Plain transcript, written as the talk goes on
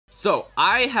So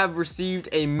I have received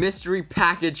a mystery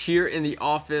package here in the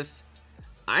office.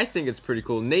 I think it's pretty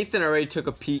cool. Nathan already took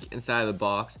a peek inside of the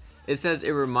box. It says it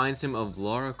reminds him of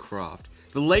Lara Croft,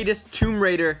 the latest Tomb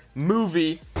Raider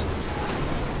movie.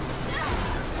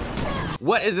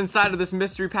 What is inside of this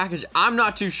mystery package? I'm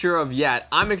not too sure of yet.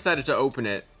 I'm excited to open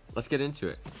it. Let's get into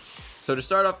it. So to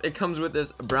start off, it comes with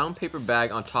this brown paper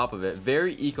bag on top of it.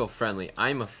 Very eco-friendly.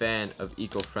 I'm a fan of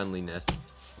eco-friendliness.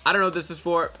 I don't know what this is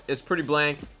for. It's pretty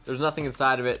blank. There's nothing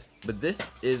inside of it. But this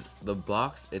is the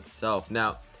box itself.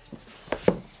 Now,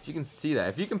 if you can see that,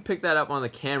 if you can pick that up on the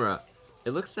camera, it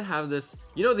looks to have this,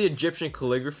 you know, the Egyptian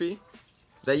calligraphy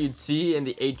that you'd see in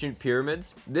the ancient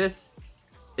pyramids? This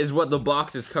is what the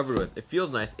box is covered with. It feels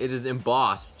nice. It is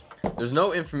embossed. There's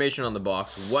no information on the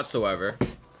box whatsoever.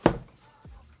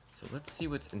 So let's see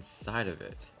what's inside of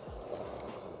it.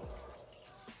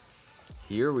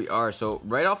 Here we are. So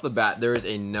right off the bat, there is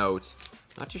a note.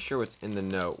 Not too sure what's in the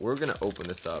note. We're gonna open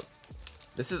this up.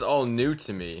 This is all new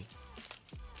to me.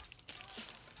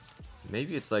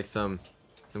 Maybe it's like some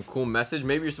cool message.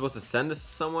 Maybe you're supposed to send this to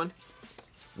someone.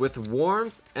 With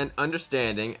warmth and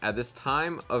understanding at this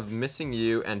time of missing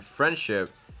you and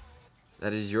friendship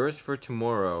that is yours for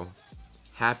tomorrow.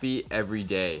 Happy every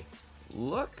day.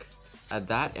 Look at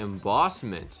that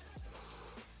embossment.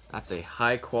 That's a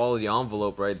high quality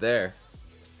envelope right there.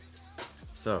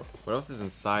 So, what else is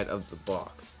inside of the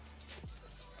box?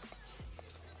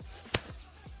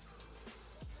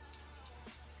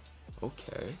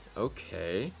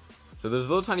 Okay. So there's a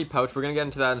little tiny pouch. We're gonna get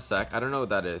into that in a sec. I don't know what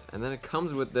that is. And then it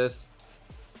comes with this.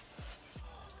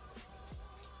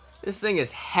 This thing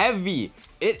is heavy.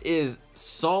 It is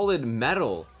solid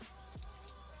metal.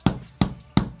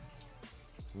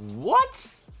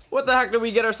 What? What the heck did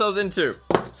we get ourselves into?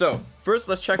 So, first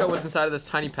let's check out what's inside of this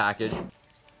tiny package.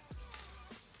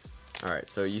 Alright,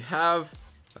 so you have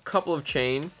a couple of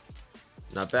chains.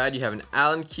 Not bad. You have an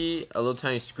Allen key, a little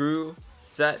tiny screw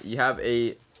set. You have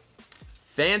a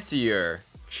fancier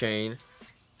chain.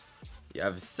 You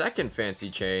have a second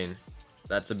fancy chain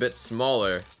that's a bit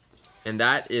smaller, and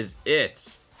that is it.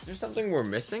 Is there something we're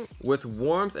missing? With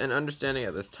warmth and understanding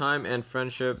at this time and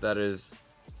friendship that is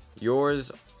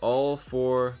yours all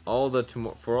for all the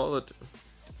tomorrow.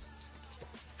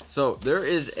 So there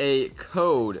is a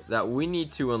code that we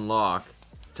need to unlock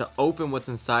to open what's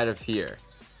inside of here.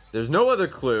 There's no other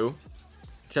clue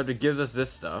except it gives us this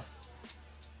stuff.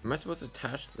 Am I supposed to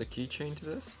attach the keychain to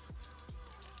this?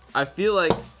 I feel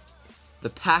like the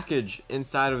package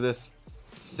inside of this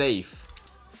safe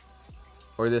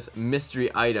or this mystery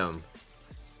item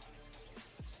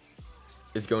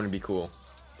is going to be cool.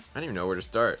 I don't even know where to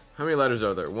start. How many letters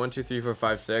are there? 1, 2, 3, 4,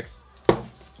 5, 6.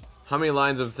 How many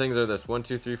lines of things are this? 1,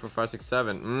 2, 3, 4, 5, 6,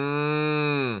 7.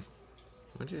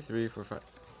 1, 2, 3, 4, 5.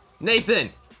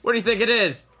 Nathan, what do you think it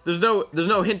is? There's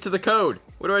no hint to the code.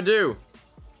 What do I do?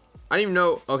 I don't even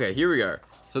know. Okay, here we are.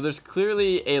 So there's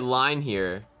clearly a line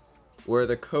here where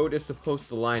the code is supposed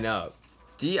to line up.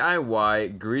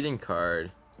 DIY greeting card.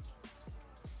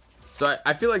 So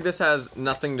I feel like this has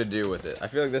nothing to do with it. I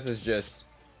feel like this is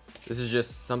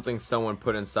just something someone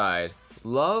put inside.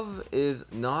 Love is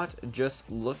not just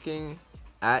looking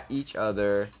at each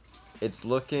other, it's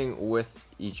looking with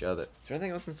each other. Is there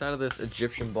anything else inside of this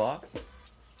Egyptian box?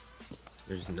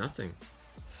 There's nothing.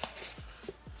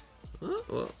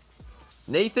 Well.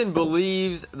 Nathan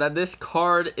believes that this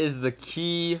card is the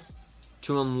key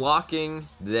to unlocking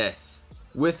this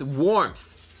with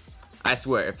warmth. I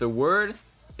swear, if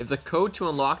the code to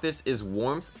unlock this is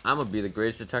warmth, I'm gonna be the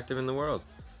greatest detective in the world.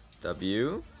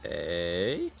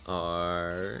 W-A-R.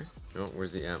 Oh,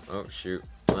 where's the M? Oh, shoot.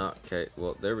 Okay,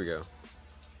 well, there we go.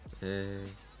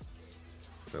 Wait,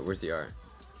 where's the R?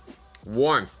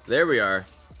 Warmth. There we are.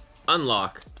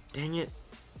 Unlock. Dang it.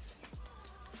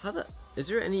 Is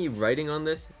there any writing on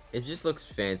this? It just looks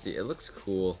fancy. It looks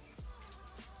cool.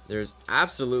 There's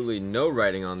absolutely no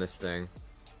writing on this thing.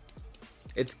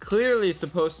 It's clearly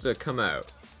supposed to come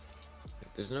out.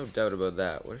 There's no doubt about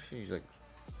that. What if you like...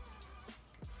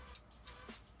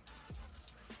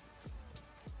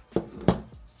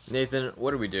 Nathan,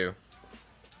 what do we do?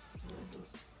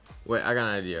 Wait, I got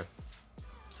an idea.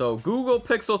 So Google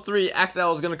Pixel 3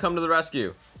 XL is gonna come to the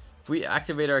rescue. If we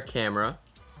activate our camera,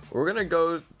 we're gonna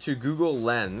go to Google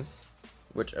Lens,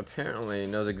 which apparently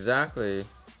knows exactly.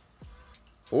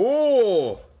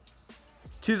 Oh,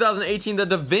 2018, the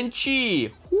Da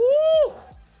Vinci. Woo!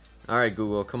 All right,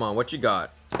 Google, come on, what you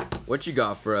got? What you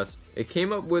got for us? It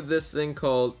came up with this thing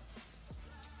called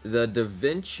the Da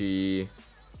Vinci.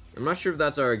 I'm not sure if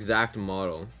that's our exact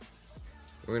model.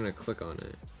 We're gonna click on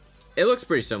it. It looks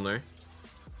pretty similar.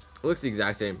 It looks the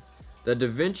exact same. The Da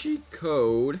Vinci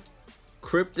Code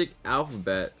cryptic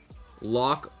alphabet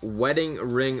lock wedding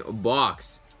ring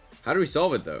box. How do we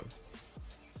solve it though?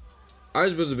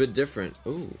 Ours was a bit different.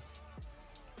 Ooh.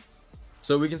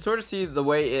 So we can sort of see the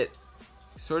way it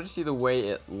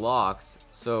locks.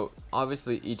 So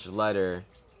obviously each letter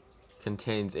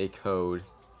contains a code,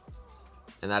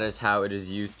 and that is how it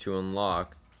is used to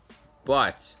unlock.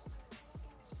 But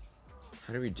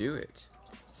how do we do it?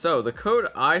 So the code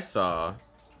I saw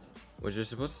was you're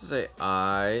supposed to say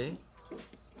I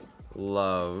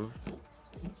love,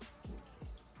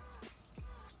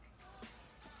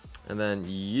 and then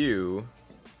you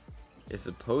is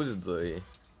supposedly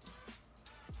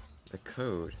the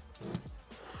code.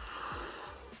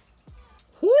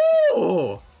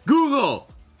 Woo! Google!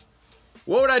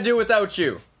 What would I do without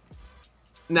you?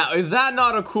 Now, is that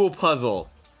not a cool puzzle?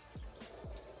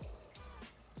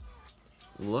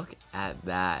 Look at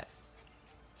that.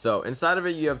 So, inside of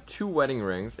it, you have 2 wedding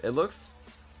rings. It looks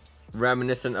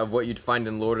reminiscent of what you'd find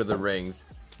in Lord of the Rings.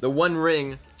 The one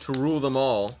ring to rule them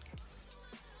all.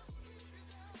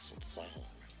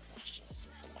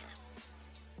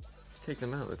 Let's take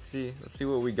them out. Let's see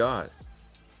what we got.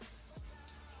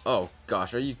 Oh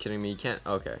gosh, are you kidding me? You can't.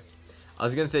 Okay, I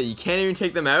was gonna say you can't even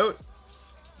take them out.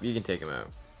 You can take them out.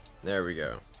 There we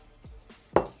go.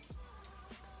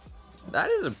 That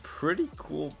is a pretty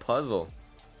cool puzzle.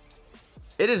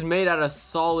 It is made out of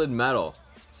solid metal.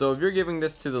 So if you're giving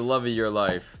this to the love of your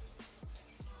life,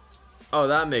 oh,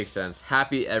 that makes sense.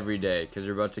 Happy every day because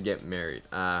you're about to get married.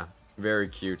 Very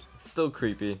cute. Still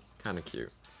creepy, kind of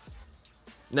cute.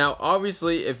 Now,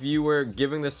 obviously, if you were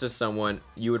giving this to someone,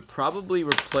 you would probably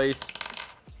replace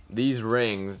these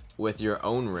rings with your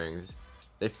own rings.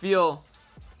 They feel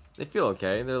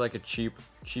okay. They're like a cheap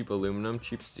aluminum,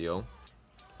 cheap steel.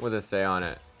 What does it say on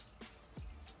it?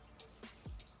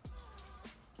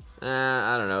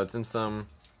 I don't know. It's in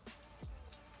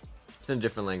a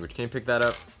different language. Can you pick that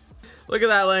up? Look at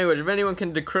that language. If anyone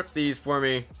can decrypt these for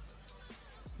me,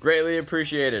 greatly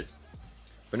appreciate it.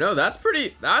 But no, that's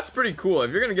pretty cool.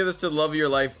 If you're gonna give this to the love of your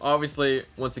life, obviously,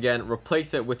 once again,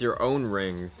 replace it with your own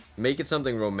rings. Make it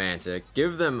something romantic.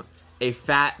 Give them a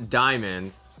fat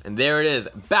diamond, and there it is,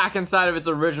 back inside of its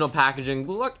original packaging.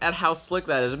 Look at how slick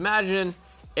that is. Imagine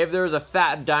if there was a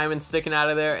fat diamond sticking out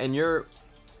of there, and your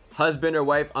husband or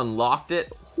wife unlocked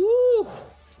it. Woo!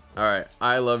 All right,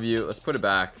 I love you. Let's put it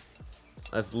back.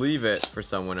 Let's leave it for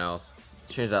someone else.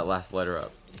 Change that last letter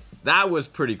up. That was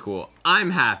pretty cool. I'm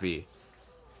happy.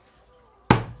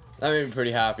 That made me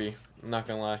pretty happy. I'm not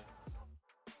gonna lie.